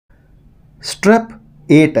Strep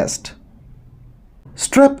A test.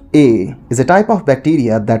 Strep A is a type of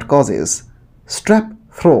bacteria that causes strep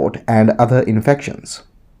throat and other infections.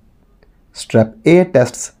 Strep A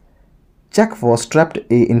tests check for Strep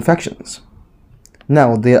A infections.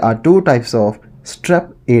 Now there are two types of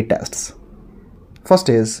Strep A tests. First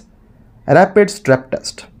is a rapid strep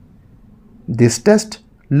test. This test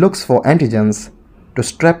looks for antigens to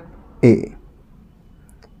Strep A.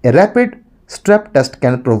 A rapid strep test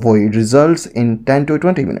can provide results in 10 to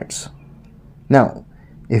 20 minutes. Now,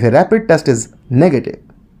 if a rapid test is negative,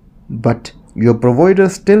 but your provider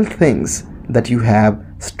still thinks that you have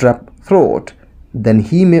strep throat, then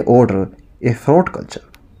he may order a throat culture.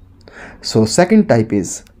 So second type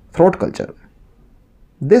is throat culture.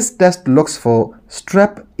 This test looks for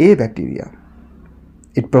Strep A bacteria.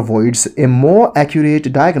 It provides a more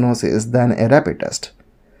accurate diagnosis than a rapid test.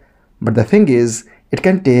 But the thing is, it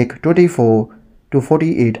can take 24 to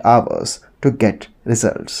 48 hours to get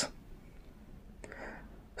results.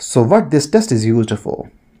 So what this test is used for?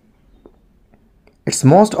 It's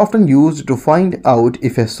most often used to find out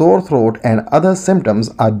if a sore throat and other symptoms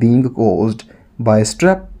are being caused by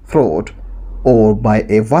strep throat or by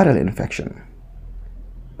a viral infection.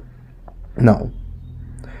 Now,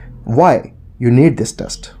 why you need this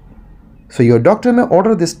test? So your doctor may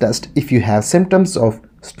order this test if you have symptoms of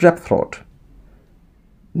strep throat.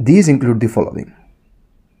 These include the following.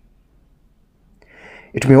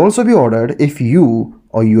 It may also be ordered if you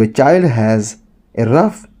or your child has a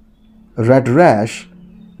rough red rash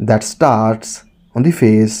that starts on the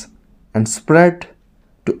face and spread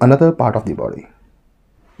to another part of the body.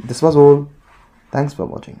 This was all. Thanks for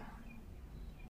watching.